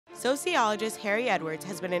Sociologist Harry Edwards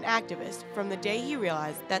has been an activist from the day he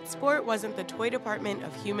realized that sport wasn't the toy department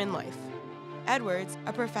of human life. Edwards,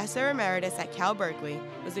 a professor emeritus at Cal Berkeley,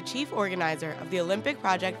 was the chief organizer of the Olympic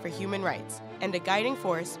Project for Human Rights and a guiding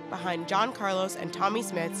force behind John Carlos and Tommie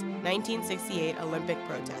Smith's 1968 Olympic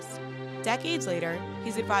protests. Decades later,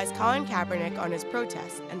 he's advised Colin Kaepernick on his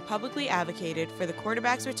protests and publicly advocated for the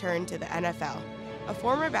quarterback's return to the NFL. A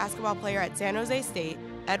former basketball player at San Jose State,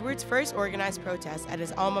 Edwards first organized protests at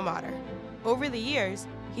his alma mater. Over the years,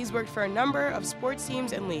 he's worked for a number of sports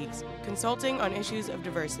teams and leagues, consulting on issues of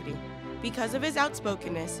diversity. Because of his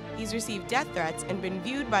outspokenness, he's received death threats and been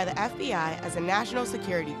viewed by the FBI as a national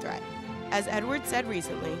security threat. As Edwards said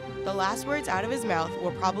recently, the last words out of his mouth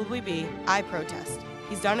will probably be, "I protest."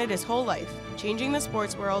 He's done it his whole life, changing the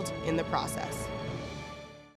sports world in the process.